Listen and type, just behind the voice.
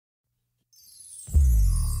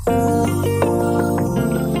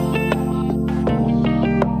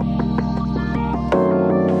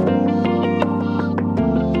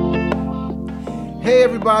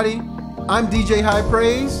everybody. I'm DJ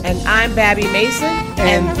HiPrayze. And I'm Babbie Mason.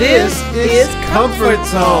 And this is Comfort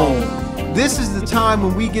Zone. This is the time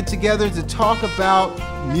when we get together to talk about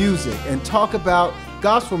music and talk about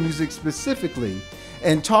gospel music specifically.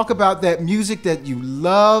 And talk about that music that you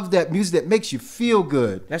love, that music that makes you feel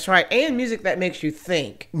good. That's right. And music that makes you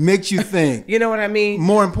think. Makes you think. You know what I mean?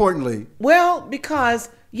 More importantly. Well, because,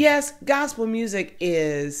 yes, gospel music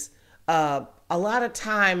is a lot of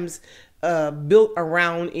times built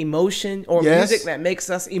around emotion or music that makes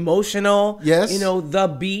us emotional. Yes. You know, the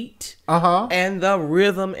beat and the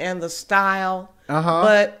rhythm and the style.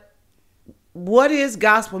 But what is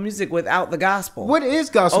gospel music without the gospel? What is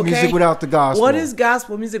gospel music without the gospel? What is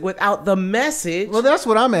gospel music without the message? Well, that's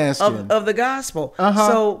what I'm asking. Of the gospel.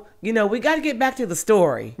 So, you know, we got to get back to the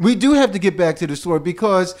story. We do have to get back to the story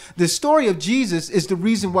because the story of Jesus is the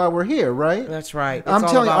reason why we're here, right? That's right. I'm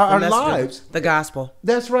telling you, our lives. The gospel.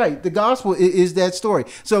 That's right. The gospel is that story.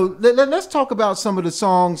 So let's talk about some of the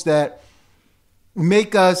songs that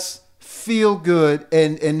make us feel good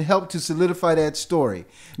and help to solidify that story.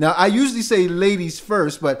 Now, I usually say ladies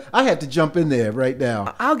first, but I have to jump in there right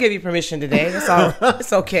now. I'll give you permission today. That's all.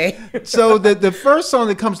 It's okay. So the first song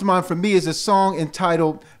that comes to mind for me is a song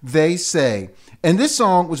entitled They Say. And this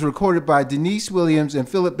song was recorded by Denise Williams and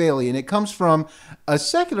Philip Bailey, and it comes from a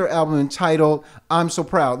secular album entitled I'm So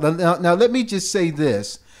Proud. Now let me just say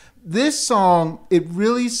this. This song, it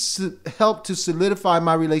really helped to solidify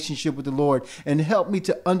my relationship with the Lord and helped me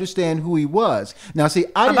to understand who he was. Now, see,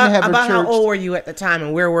 I didn't have a church. About how old were you at the time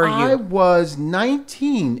and where were you? I was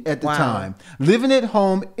 19 at the time, living at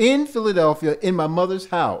home in Philadelphia in my mother's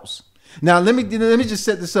house. Now, let me just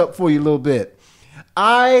set this up for you a little bit.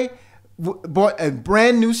 I bought a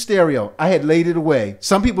brand new stereo. I had laid it away.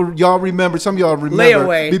 Some of y'all remember. Lay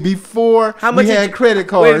away. Before we had credit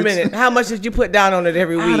cards. Wait a minute. How much did you put down on it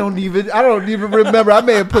every week? I don't even remember. I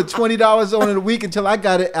may have put $20 on it a week until I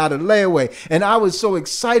got it out of layaway. And I was so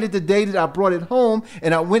excited the day that I brought it home,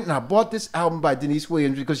 and I went and I bought this album by Denise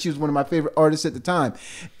Williams because she was one of my favorite artists at the time.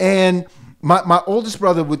 And my oldest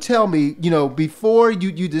brother would tell me, you know, before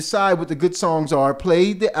you decide what the good songs are,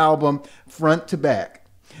 play the album front to back.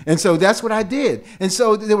 And so that's what I did. And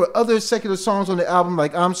so there were other secular songs on the album,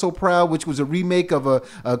 like I'm So Proud, which was a remake of a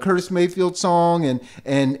Curtis Mayfield song,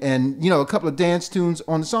 and you know, a couple of dance tunes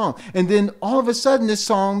on the song. And then all of a sudden this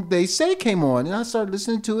song They Say came on, and I started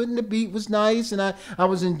listening to it, and the beat was nice, and I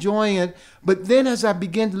was enjoying it. But then as I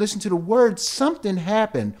began to listen to the words, something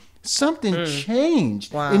happened. Something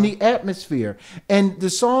changed in the atmosphere. And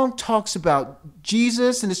the song talks about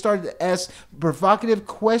Jesus, and it started to ask provocative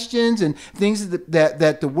questions and things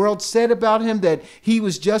that the world said about him, that he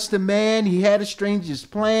was just a man, he had a stranger's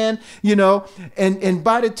plan, you know. And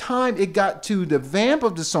by the time it got to the vamp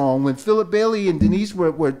of the song, when Philip Bailey and Denise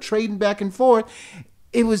were trading back and forth,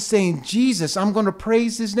 it was saying, Jesus, I'm going to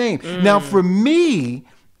praise his name. Now, for me,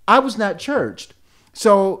 I was not churched.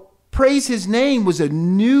 So praise his name was a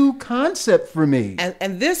new concept for me.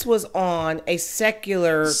 And this was on a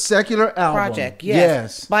secular album. Project,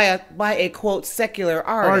 yes. By a quote secular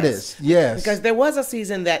artist. Yes. Because there was a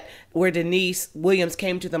season where Denise Williams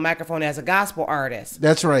came to the microphone as a gospel artist.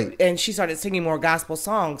 That's right. And she started singing more gospel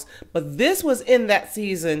songs. But this was in that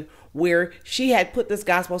season where she had put this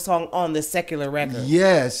gospel song on the secular record.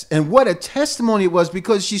 Yes, and what a testimony it was,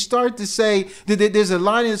 because she started to say, there's a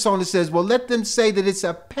line in the song that says, well, let them say that it's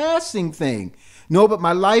a passing thing. No, but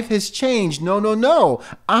my life has changed. No,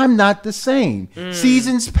 I'm not the same.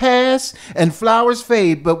 Seasons pass and flowers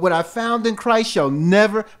fade, but what I found in Christ shall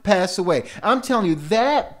never pass away. I'm telling you,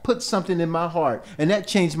 that put something in my heart, and that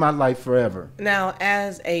changed my life forever. Now,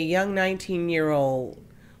 as a young 19-year-old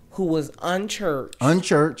who was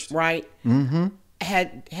unchurched, right? Mm-hmm.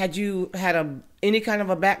 Had you had any kind of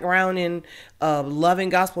a background in loving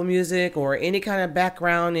gospel music, or any kind of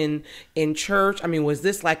background in church? I mean, was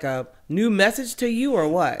this like a new message to you, or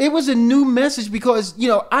what? It was a new message because, you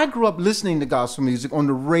know, I grew up listening to gospel music on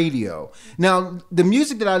the radio. Now, the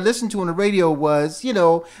music that I listened to on the radio was, you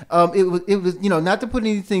know, it was, you know, not to put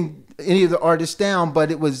any of the artists down,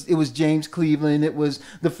 but it was James Cleveland, it was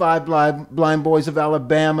the Five Blind Boys of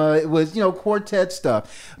Alabama, it was, you know, quartet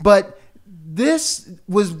stuff. But this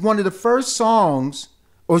was one of the first songs,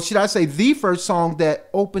 or should I say the first song, that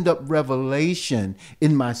opened up revelation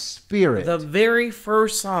in my spirit. The very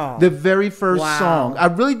first song. The very first song. I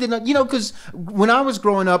really did not, you know, because when I was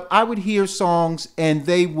growing up, I would hear songs and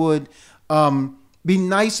they would be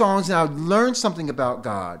nice songs, and I would learn something about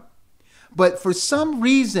God. But for some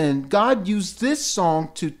reason, God used this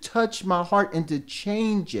song to touch my heart and to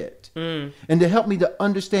change it and to help me to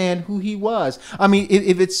understand who he was. I mean,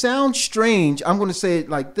 if it sounds strange, I'm going to say it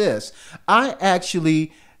like this. I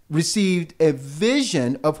actually received a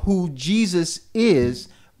vision of who Jesus is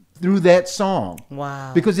through that song.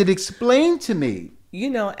 Wow. Because it explained to me. You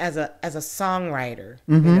know, as a songwriter,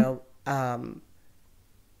 you know,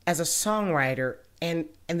 as a songwriter, and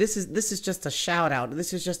this is just a shout out.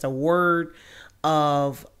 This is just a word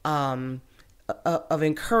of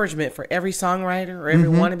encouragement for every songwriter or every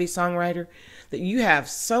wannabe songwriter, that you have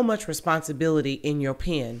so much responsibility in your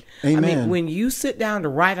pen. Amen. I mean, when you sit down to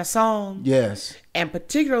write a song, yes, and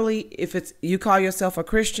particularly if it's you call yourself a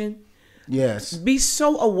Christian, yes, be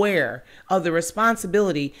so aware of the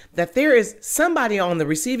responsibility that there is somebody on the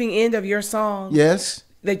receiving end of your song. Yes,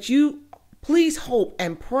 that you please hope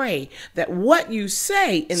and pray that what you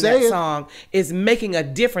say in that song is making a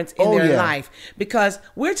difference in their life, because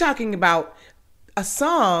we're talking about a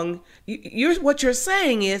song. What you're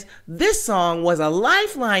saying is this song was a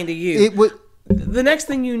lifeline to you. It would. The next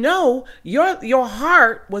thing you know, your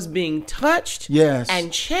heart was being touched, yes,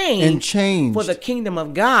 and changed for the kingdom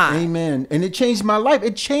of God. Amen. And it changed my life.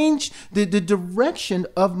 It changed the direction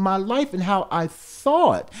of my life and how I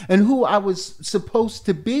thought and who I was supposed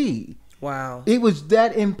to be. Wow. It was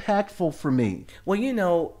that impactful for me. Well, you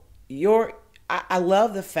know, I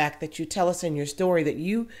love the fact that you tell us in your story that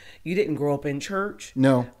you didn't grow up in church.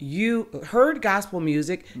 No. You heard gospel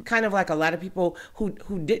music, kind of like a lot of people who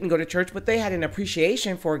didn't go to church, but they had an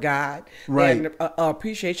appreciation for God. Right. They had an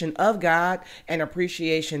appreciation of God and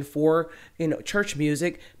appreciation for, you know, church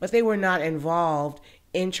music, but they were not involved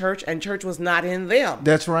in church, and church was not in them.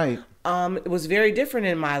 That's right. It was very different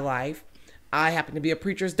in my life. I happen to be a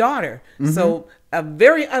preacher's daughter. So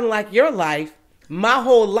very unlike your life, my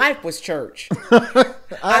whole life was church.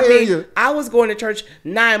 I mean, I was going to church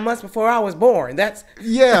 9 months before I was born. I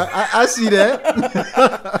see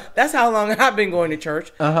that. That's how long I've been going to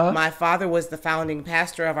church. My father was the founding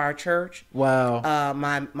pastor of our church. Wow.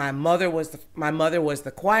 My mother was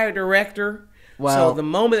the choir director. Wow. So the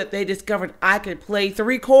moment that they discovered I could play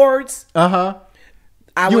 3 chords, I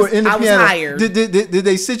was hired. Did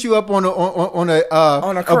they sit you up on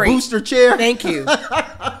a booster chair? Thank you.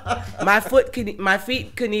 My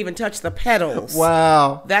feet couldn't even touch the pedals.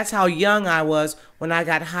 Wow. That's how young I was when I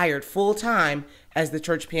got hired full time as the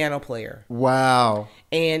church piano player. Wow.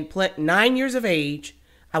 And 9 years of age,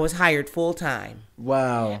 I was hired full time.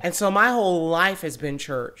 Wow. And so my whole life has been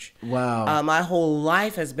church. Wow. My whole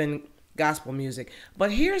life has been gospel music.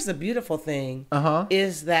 But here's the beautiful thing,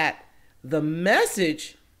 is that the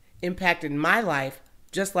message impacted my life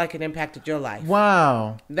just like it impacted your life.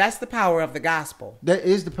 Wow. That's the power of the gospel. That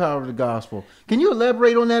is the power of the gospel. Can you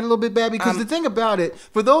elaborate on that a little bit, Babbie? Because the thing about it,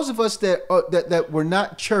 for those of us that were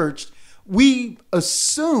not churched, we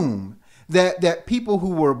assume that people who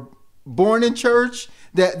were born in church,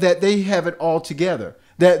 that they have it all together.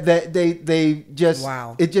 That they just,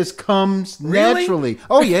 it just comes naturally.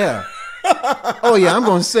 Oh, yeah. Oh, yeah, I'm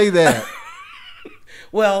going to say that.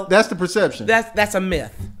 Well, that's the perception. That's a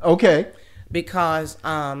myth. Okay. Because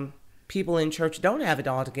people in church don't have it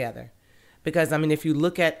all together. Because, I mean, if you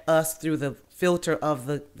look at us through the filter of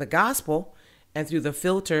the gospel and through the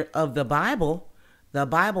filter of the Bible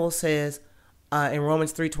says in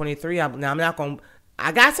Romans 3:23, now I'm not going to,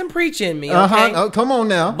 I got some preach in me, okay? Oh, come on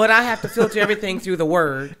now. But I have to filter everything through the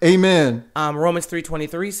word. Amen. Romans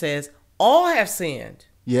 3:23 says, all have sinned.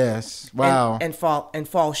 Yes. Wow. And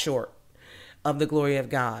fall short of the glory of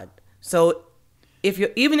God. So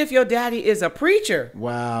even if your daddy is a preacher,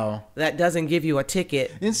 wow, that doesn't give you a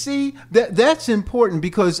ticket. And see, that's important,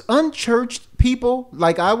 because unchurched people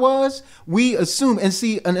like I was, we assume, and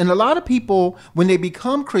see, and a lot of people, when they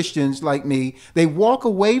become Christians like me, they walk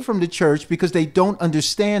away from the church because they don't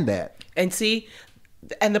understand that. And see,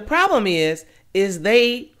 and the problem is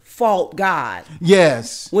they fault God.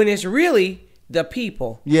 Yes. When it's really the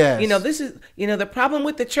people. Yes. You know, this is, you know, the problem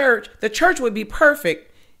with the church would be perfect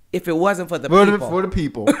if it wasn't for the people. For the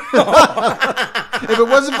people. If it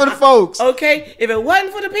wasn't for the folks. Okay. If it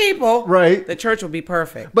wasn't for the people, right, the church would be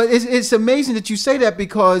perfect. But it's amazing that you say that,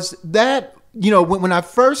 because that, you know, when I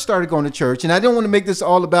first started going to church, and I don't want to make this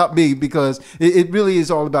all about me, because it really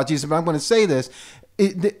is all about Jesus, but I'm going to say this.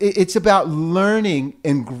 It's about learning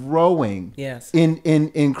and growing, yes,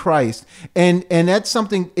 in Christ, and that's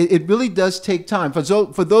something. It really does take time. For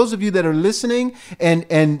those of you that are listening,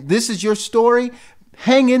 and this is your story,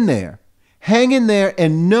 hang in there,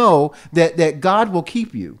 and know that God will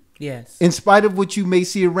keep you. Yes. In spite of what you may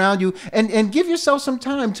see around you, and give yourself some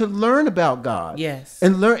time to learn about God. Yes.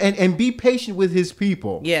 And learn and be patient with his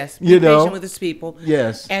people. Yes. Be patient with his people.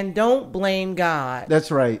 Yes. And don't blame God.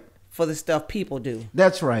 That's right. For the stuff people do.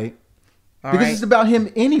 That's right. Because it's about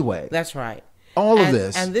him anyway. That's right. All of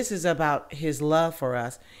this. And this is about his love for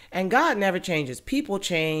us. And God never changes. People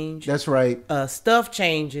change. That's right. Stuff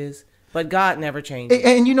changes. But God never changes.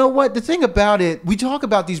 And you know what? The thing about it, we talk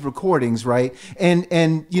about these recordings, right?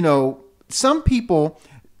 And you know, some people,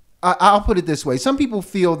 I'll put it this way. Some people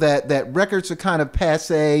feel that records are kind of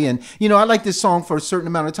passe. And, you know, I like this song for a certain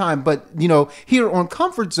amount of time. But, you know, here on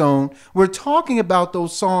Comfort Zone, we're talking about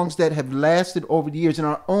those songs that have lasted over the years in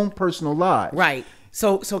our own personal lives. Right.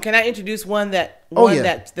 So can I introduce one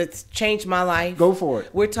that's changed my life? Go for it.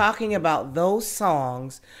 We're talking about those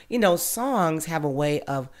songs. You know, songs have a way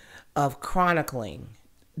of chronicling.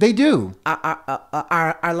 They do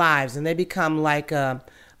our lives, and they become like a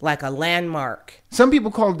landmark. Some people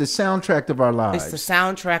call it the soundtrack of our lives. It's the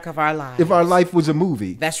soundtrack of our lives. If our life was a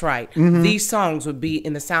movie. That's right. Mm-hmm. These songs would be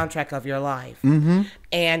in the soundtrack of your life. Mm-hmm.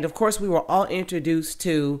 And of course, we were all introduced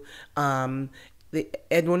to the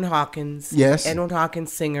Edwin Hawkins. Yes. Edwin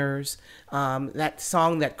Hawkins singers. That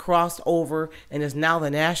song that crossed over and is now the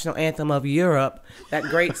national anthem of Europe. That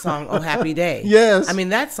great song, "Oh Happy Day." Yes. I mean,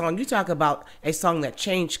 that song, you talk about a song that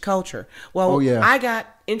changed culture. Well, I got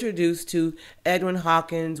introduced to Edwin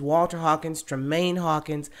Hawkins, Walter Hawkins, Tremaine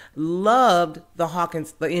Hawkins. Loved the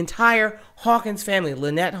Hawkins, the entire Hawkins family.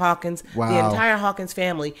 Lynette Hawkins, the entire Hawkins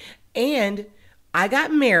family. And I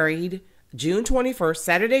got married June 21st,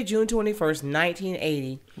 Saturday, June 21st,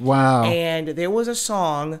 1980. Wow. And there was a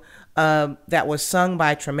song that was sung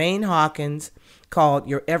by Tremaine Hawkins called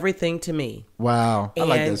 "You're Everything to Me." Wow. I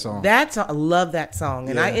like that song. I love that song.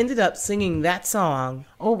 And I ended up singing that song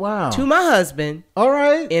to my husband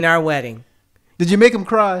in our wedding. Did you make him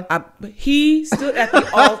cry? He stood at the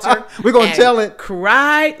altar. We're going to tell it.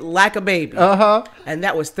 Cried like a baby. Uh-huh. And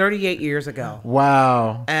that was 38 years ago.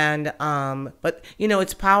 Wow. And, but, you know,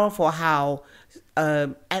 it's powerful how,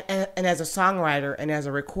 and as a songwriter and as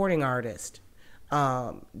a recording artist,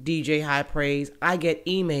 DJ HiPrayze, I get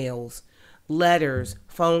emails, letters,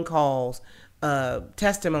 phone calls,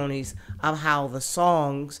 testimonies of how the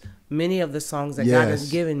songs, many of the songs that God has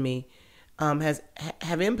given me,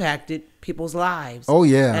 have impacted people's lives. Oh,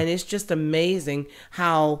 yeah. And it's just amazing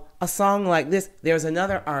how a song like this, there's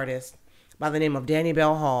another artist by the name of Danny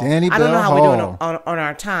Bell Hall. I don't know how we're doing on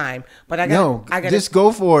our time, but I got just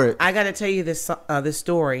go for it. I got to tell you this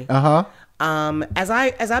story. Uh-huh. As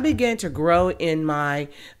I began to grow in my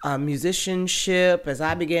musicianship, as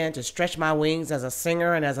I began to stretch my wings as a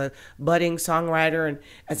singer and as a budding songwriter and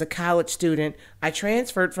as a college student, I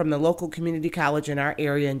transferred from the local community college in our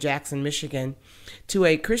area in Jackson, Michigan, to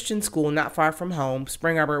a Christian school not far from home,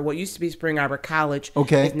 Spring Arbor. What used to be Spring Arbor College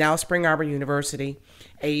is now Spring Arbor University,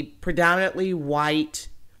 a predominantly white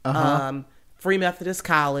Free Methodist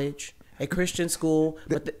college. A Christian school,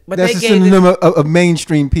 but that's a synonym of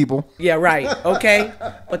mainstream people. Yeah, right. Okay,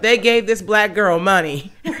 but they gave this black girl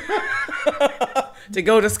money to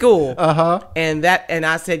go to school. And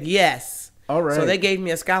I said yes. All right. So they gave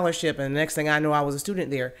me a scholarship, and the next thing I know, I was a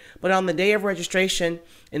student there. But on the day of registration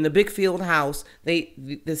in the big field house,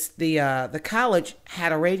 the college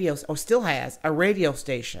had a radio, or still has a radio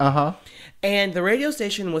station. And the radio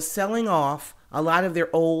station was selling off a lot of their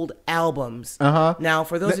old albums. Now,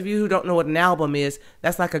 for those of you who don't know what an album is,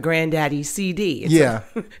 that's like a granddaddy CD.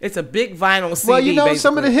 It's a big vinyl CD. Well, you know,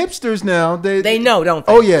 some of the hipsters now, they know, don't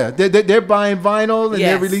they? Oh, yeah. They're buying vinyl, and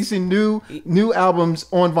they're releasing new albums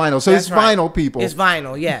on vinyl. So it's vinyl, people. It's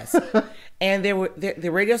vinyl, yes. And the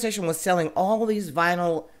radio station was selling all these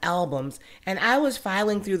vinyl albums, and I was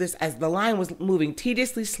filing through this as the line was moving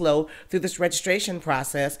tediously slow through this registration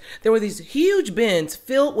process. There were these huge bins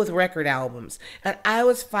filled with record albums, and I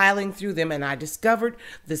was filing through them, and I discovered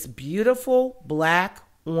this beautiful black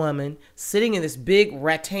woman sitting in this big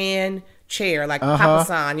rattan chair, like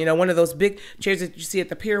Papasan, you know, one of those big chairs that you see at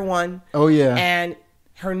the Pier 1. Oh, yeah. And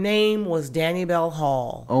her name was Danny Bell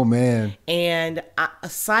Hall. Oh, man. And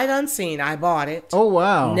sight unseen, I bought it. Oh,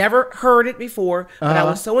 wow. Never heard it before, but I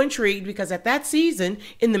was so intrigued because at that season,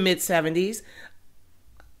 in the mid-'70s,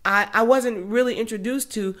 I wasn't really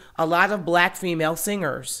introduced to a lot of black female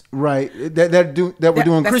singers. Right. That were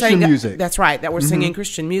doing Christian music. That's right. That were singing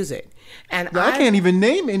Christian music. And I can't even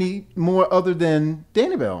name any more other than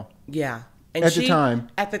Danny Bell. Yeah. And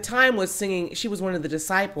at the time was singing. She was one of the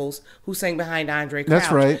disciples who sang behind Andre Crouch.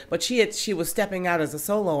 That's right. But she was stepping out as a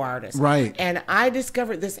solo artist. Right. And I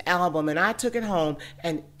discovered this album, and I took it home,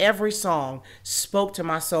 and every song spoke to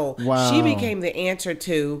my soul. Wow. She became the answer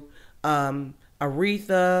to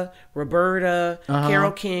Aretha, Roberta,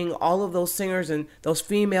 Carole King, all of those singers and those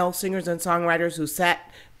female singers and songwriters who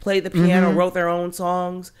played the piano, wrote their own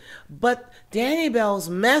songs. But Danny Bell's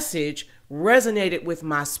message resonated with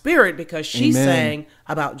my spirit because she sang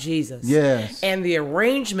about Jesus. Yes. And the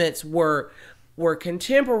arrangements were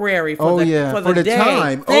contemporary for the day.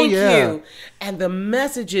 Time. Thank you. And the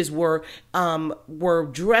messages were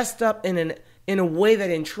dressed up in a way that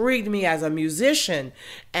intrigued me as a musician,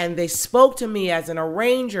 and they spoke to me as an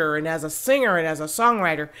arranger and as a singer and as a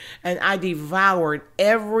songwriter, and I devoured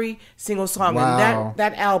every single song. Wow. And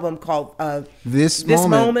that album called This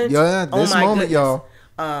Moment. Yeah, This Moment, y'all.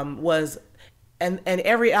 Was and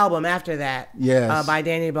every album after that, yes, by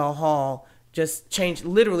Danny Bell Hall, just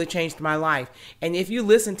literally changed my life. And if you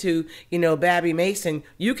listen to, Babbie Mason,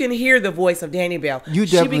 you can hear the voice of Danny Bell. You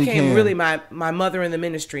definitely She became can. really my mother in the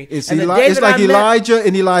ministry. It's like Elijah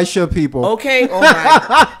and Elisha, people. Okay. Oh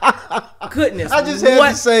my goodness. I just had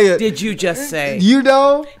to say it. Did you just say?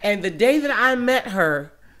 And the day that I met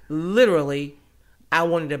her, literally, I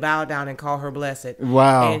wanted to bow down and call her blessed.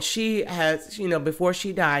 Wow. And she has, before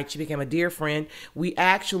she died, she became a dear friend. We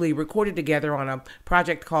actually recorded together on a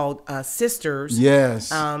project called Sisters. Yes.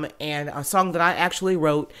 And a song that I actually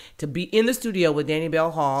wrote to be in the studio with Danny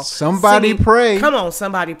Bell Hall. Somebody singing, Pray. Come on,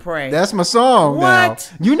 Somebody Pray. That's my song.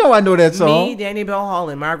 What? Now. I know that song. Me, Danny Bell Hall,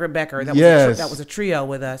 and Margaret Becker. That was a trio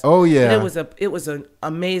with us. Oh, yeah. And it was an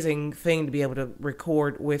amazing thing to be able to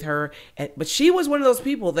record with her. But she was one of those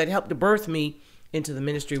people that helped to birth me into the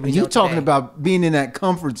ministry. You're talking about being in that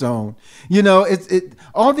comfort zone.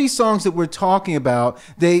 All these songs that we're talking about,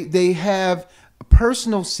 they have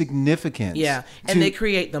personal significance. Yeah, and they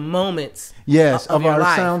create the moments. Yes, of our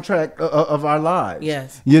life. soundtrack of our lives.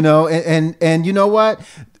 Yes, and you know what?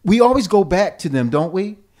 We always go back to them, don't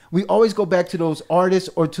we? We always go back to those artists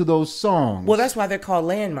or to those songs. Well, that's why they're called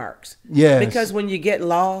landmarks. Yes, because when you get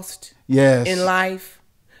lost, in life,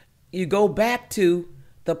 you go back to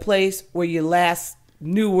the place where you last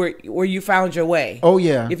knew where you found your way. Oh,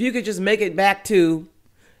 yeah. If you could just make it back to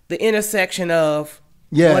the intersection of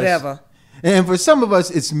whatever. And for some of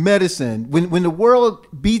us, it's medicine. When the world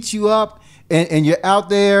beats you up and you're out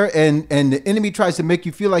there and the enemy tries to make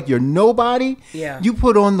you feel like you're nobody, you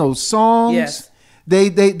put on those songs. Yes.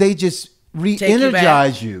 They just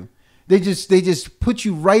re-energize you. They just put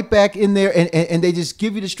you right back in there and they just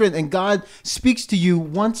give you the strength. And God speaks to you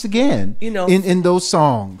once again in those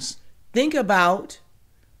songs. Think about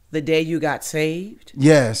the day you got saved.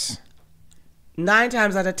 Yes. 9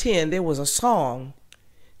 times out of 10, there was a song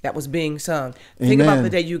that was being sung. Amen. Think about the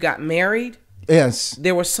day you got married. Yes.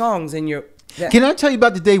 There were songs in your... Can I tell you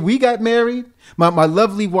about the day we got married? My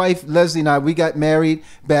lovely wife, Leslie, and I, we got married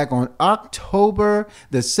back on October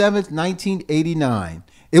the 7th, 1989.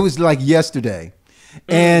 It was like yesterday.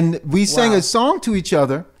 And we sang a song to each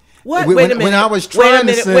other. What? Wait a minute. When I was trying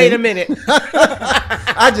to sing. Wait a minute.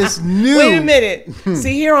 I just knew. Wait a minute.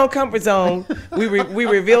 See, here on Comfort Zone, we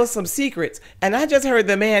reveal some secrets. And I just heard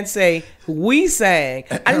the man say, we sang.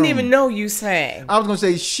 I didn't even know you sang. I was going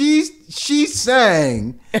to say, she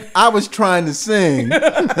sang. I was trying to sing.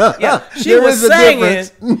 Yeah, she was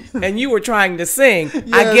singing, and you were trying to sing.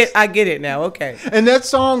 Yes. I get it now. Okay. And that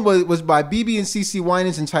song was by Babbie and CeCe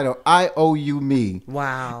Winans entitled "I Owe You Me."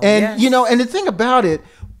 Wow. And and the thing about it,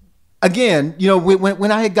 again,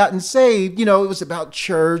 when I had gotten saved, it was about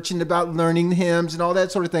church and about learning hymns and all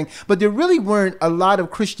that sort of thing. But there really weren't a lot of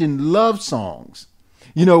Christian love songs,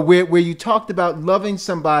 where you talked about loving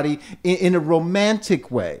somebody in a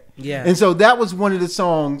romantic way. Yeah. And so that was one of the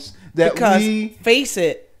songs that face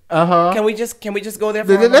it. Can we just go there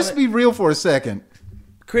for a moment? Let's be real for a second.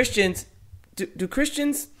 Christians, do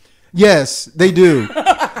Christians? Yes, they do.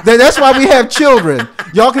 That's why we have children.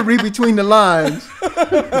 Y'all can read between the lines.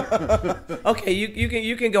 Okay,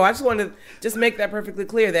 you can go. I just want to just make that perfectly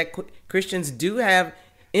clear that Christians do have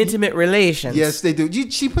intimate relations. Yes, they do.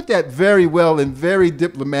 She put that very well and very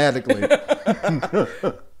diplomatically.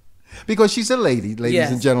 Because she's a lady, ladies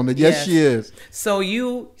and gentlemen. Yes, she is. So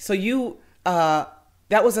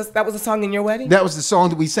that was a song in your wedding? That was the song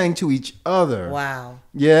that we sang to each other. Wow.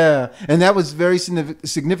 Yeah, and that was very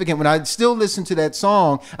significant. When I still listen to that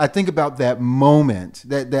song, I think about that moment,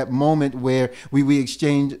 that moment where we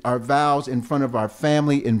exchanged our vows in front of our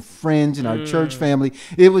family and friends and our church family.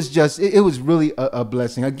 It was really a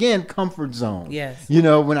blessing. Again, comfort zone. Yes.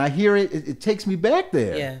 When I hear it, it takes me back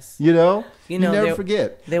there. Yes. You never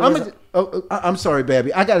forget. I'm sorry,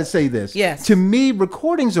 Babbie. I got to say this. Yes. To me,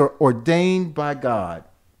 recordings are ordained by God.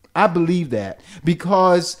 I believe that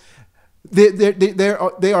because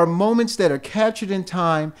They are moments that are captured in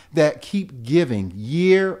time that keep giving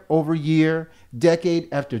year over year, decade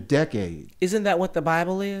after decade. Isn't that what the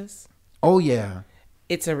Bible is? Oh yeah,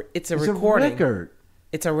 it's a recording. A record.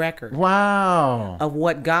 It's a record. Wow. Of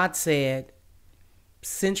what God said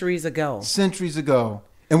centuries ago. Centuries ago,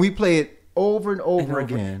 and we play it over and over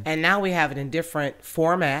again. And now we have it in different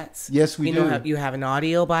formats. Yes, we do. You have an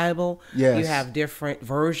audio Bible. Yes. You have different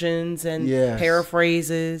versions and yes.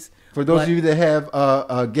 paraphrases. For those of you that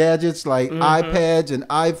have gadgets like iPads and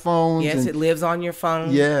iPhones. Yes, it lives on your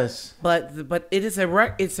phone. Yes. But it is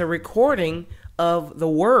it's a recording of the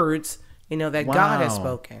words, that God has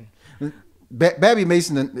spoken. Babbie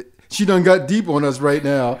Mason, she done got deep on us right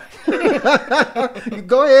now.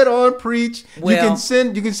 Go ahead on, preach. Well, you can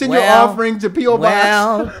send your offering to P.O.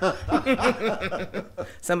 Box.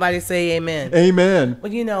 Somebody say amen. Amen.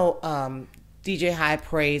 Well, DJ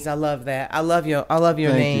HiPrayze, I love that. I love your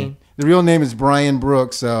name. You. The real name is Brian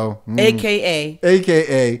Brooks, so a.k.a.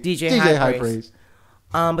 DJ HiPrayze.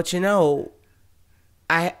 But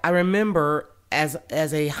I remember as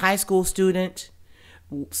a high school student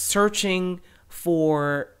searching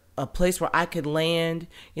for a place where I could land.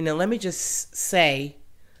 Let me just say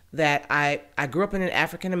that I grew up in an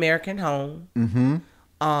African American home. Mm-hmm.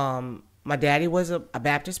 My daddy was a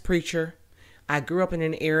Baptist preacher. I grew up in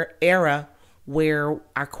an era where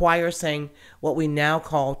our choir sang what we now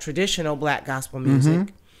call traditional black gospel music.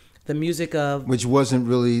 Mm-hmm. The music of... Which wasn't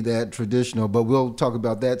really that traditional, but we'll talk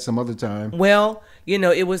about that some other time. Well,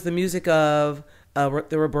 it was the music of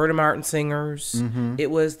the Roberta Martin singers. Mm-hmm.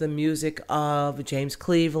 It was the music of James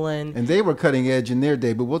Cleveland. And they were cutting edge in their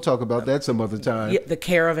day, but we'll talk about that some other time. The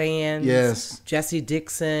Caravans. Yes. Jesse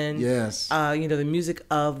Dixon. Yes. The music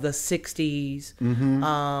of the 60s.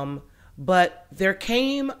 Mm-hmm. But there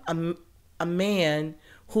came a man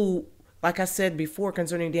who, like I said before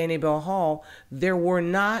concerning Danny Bell Hall, there were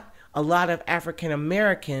not a lot of African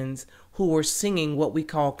Americans who were singing what we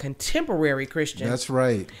call contemporary Christian. That's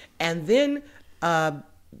right. And then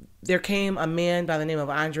there came a man by the name of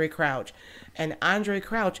Andre Crouch. And Andre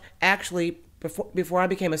Crouch actually, before I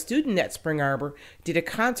became a student at Spring Arbor, did a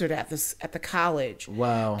concert at the college.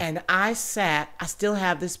 Wow. And I still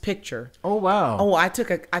have this picture. Oh wow. Oh, I took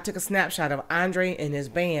a snapshot of Andre and his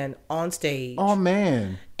band on stage. Oh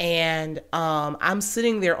man. And I'm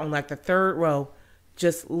sitting there on like the third row,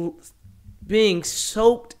 just being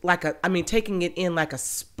soaked taking it in like a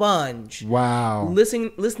sponge. Wow.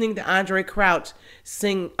 Listening to Andre Crouch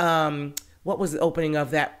sing what was the opening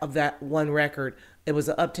of that one record? It was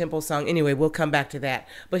an up-tempo song. Anyway, we'll come back to that.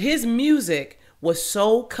 But his music was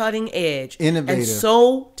so cutting edge, innovative, and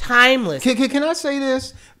so timeless. Can I say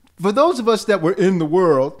this? For those of us that were in the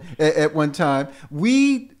world at one time,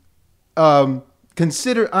 we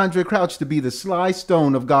consider Andre Crouch to be the Sly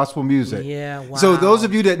Stone of gospel music. Yeah, wow. So those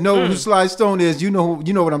of you that know who Sly Stone is, you know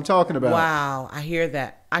what I'm talking about. Wow, I hear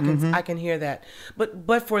that. I can hear that.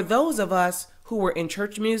 But for those of us who were in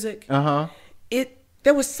church music,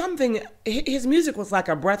 there was something. His music was like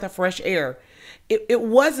a breath of fresh air. It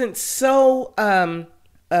wasn't so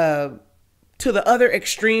to the other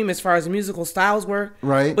extreme as far as musical styles were.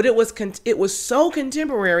 Right. But it was so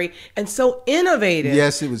contemporary and so innovative.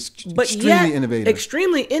 Yes, it was extremely innovative.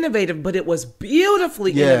 Extremely innovative, but it was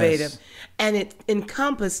beautifully innovative. And it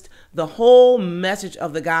encompassed the whole message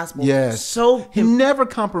of the gospel. Yes. So he never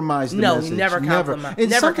compromised the message. No, never compromised. It's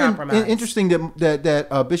never something compromised. Interesting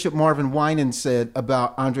that Bishop Marvin Winans said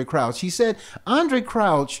about Andre Crouch. He said Andre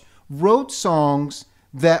Crouch wrote songs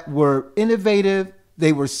that were innovative,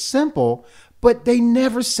 they were simple, but they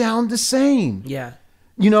never sound the same. Yeah.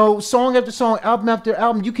 Song after song, album after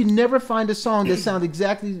album, you can never find a song that sounds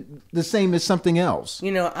exactly the same as something else.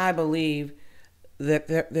 I believe that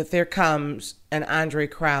there comes an Andre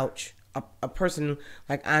Crouch, a person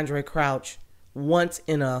like Andre Crouch, once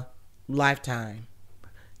in a lifetime.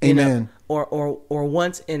 Amen. Or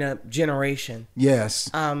once in a generation.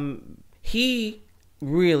 Yes. He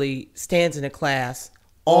really stands in a class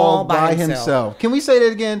all by himself. Can we say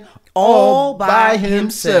that again? All by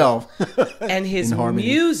himself. And his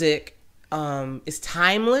music is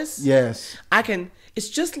timeless. Yes. It's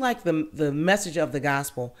just like the message of the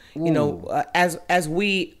gospel. Ooh. As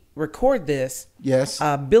we record this, yes,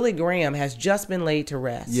 Billy Graham has just been laid to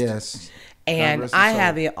rest. Yes. And I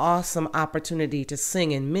have the awesome opportunity to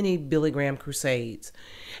sing in many Billy Graham crusades.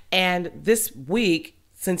 And this week,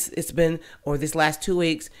 since it's been, or this last 2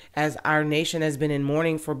 weeks, as our nation has been in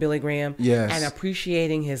mourning for Billy Graham, Yes. and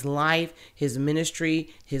appreciating his life, his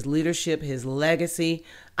ministry, his leadership, his legacy.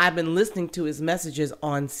 I've been listening to his messages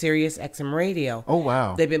on Sirius XM radio. Oh,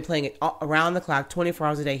 wow. They've been playing it around the clock, 24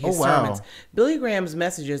 hours a day, his Oh, wow. sermons. Billy Graham's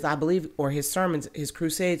messages, I believe, or his sermons, his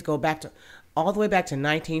crusades go back to all the way back to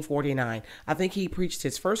 1949. I think he preached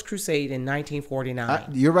his first crusade in 1949.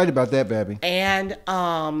 You're right about that, Babbie. And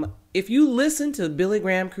if you listen to Billy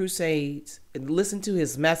Graham crusades, listen to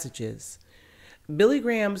his messages, Billy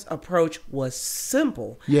Graham's approach was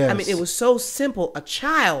simple. Yes. I mean, it was so simple. A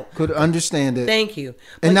child could understand it. Thank you.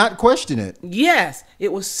 And not question it. Yes.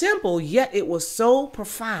 It was simple, yet it was so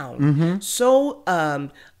profound. So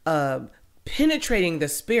penetrating the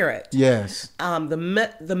spirit. Yes.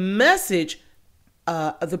 The message,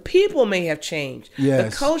 the people may have changed.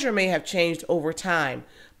 Yes. The culture may have changed over time.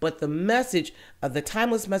 But the message of the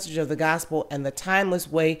timeless message of the gospel and the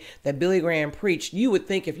timeless way that Billy Graham preached, you would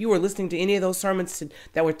think if you were listening to any of those sermons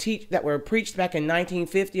that were preached back in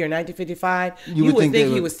 1950 or 1955, you would think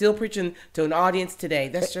he was still preaching to an audience today.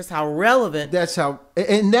 That's just how relevant.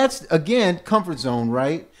 And that's, again, comfort zone,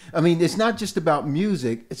 right? I mean, it's not just about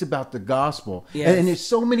music, it's about the gospel. Yes. And there's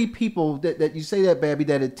so many people that you say that, Babbie,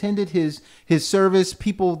 that attended his service,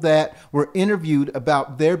 people that were interviewed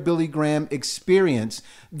about their Billy Graham experience.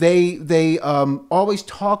 They always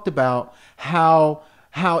talked about how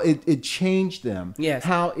it changed them. Yes.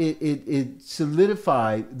 How it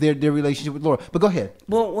solidified their relationship with the Lord. But go ahead.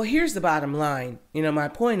 Well, here's the bottom line. You know, my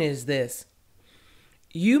point is this.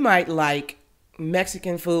 You might like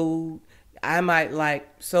Mexican food. I might like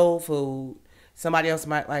soul food. Somebody else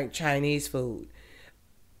might like Chinese food.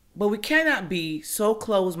 But we cannot be so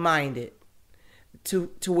close-minded to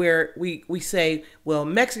where we say, well,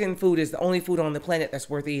 Mexican food is the only food on the planet that's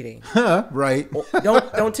worth eating. Right.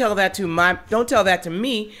 Don't tell that to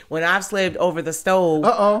me when I've slaved over the stove.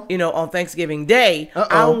 On Thanksgiving Day.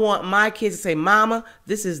 I want my kids to say, Mama,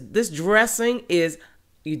 this dressing is.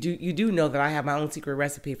 You do know that I have my own secret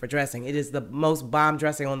recipe for dressing. It is the most bomb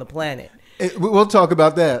dressing on the planet. We'll talk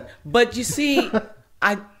about that. But you see,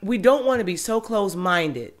 we don't want to be so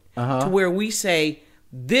close-minded to where we say,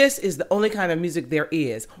 this is the only kind of music there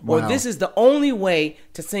is, or this is the only way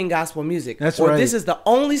to sing gospel music, or this is the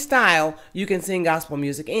only style you can sing gospel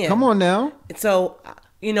music in. Come on now. So,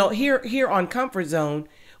 here on Comfort Zone,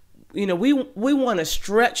 we want to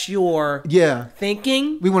stretch your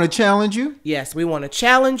thinking. We want to challenge you. Yes, we want to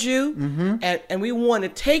challenge you, and we want to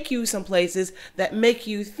take you some places that make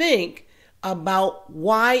you think about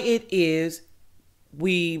why it is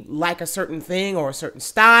we like a certain thing or a certain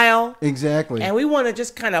style. Exactly. And we want to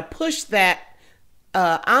just kind of push that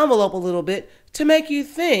envelope a little bit to make you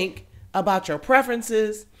think about your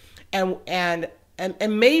preferences and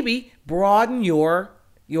maybe broaden your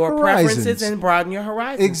preferences and broaden your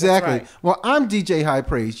horizons. Exactly. Right. Well, I'm DJ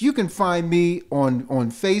HiPrayze. You can find me on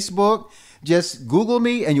Facebook. Just Google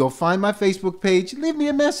me and you'll find my Facebook page. Leave me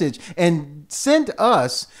a message and send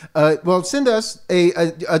us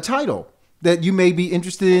a title that you may be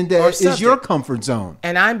interested in that is your comfort zone.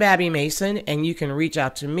 And I'm Babbie Mason, and you can reach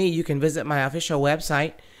out to me. You can visit my official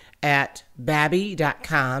website at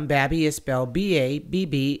Babbie.com. Babbie is spelled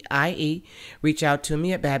Babbie. Reach out to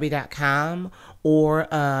me at Babbie.com or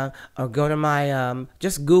go to my,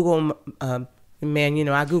 just Google, man,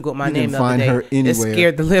 I Googled my name the other day. Her anywhere. It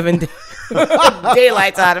scared the living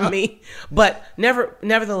daylights out of me. But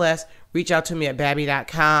nevertheless, reach out to me at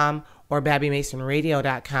Babbie.com or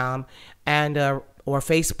BabbieMasonRadio.com and or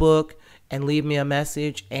Facebook and leave me a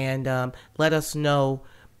message and let us know,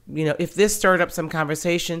 if this stirred up some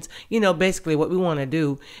conversations. Basically what we want to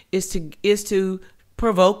do is to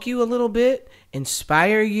provoke you a little bit,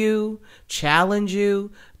 inspire you, challenge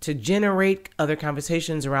you to generate other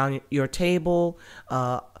conversations around your table,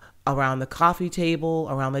 around the coffee table,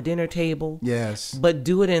 around the dinner table. Yes. But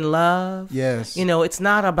do it in love. Yes. It's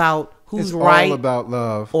not about who's it's right. It's all about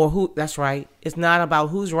love. Or who, that's right. It's not about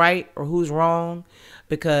who's right or who's wrong.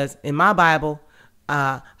 Because in my Bible,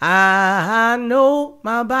 I know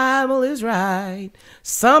my Bible is right.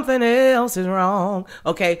 Something else is wrong.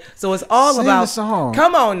 Okay, so it's all Sing about. The song.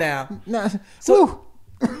 Come on now. So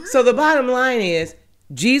the bottom line is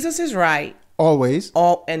Jesus is right. Always.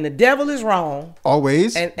 And the devil is wrong.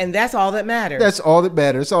 Always. And that's all that matters. That's all that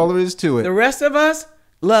matters. That's all there is to it. The rest of us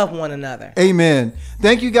love one another. Amen.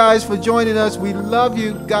 Thank you guys for joining us. We love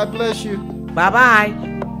you. God bless you. Bye-bye.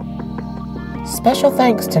 Special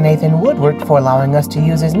thanks to Nathan Woodward for allowing us to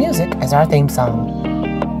use his music as our theme song.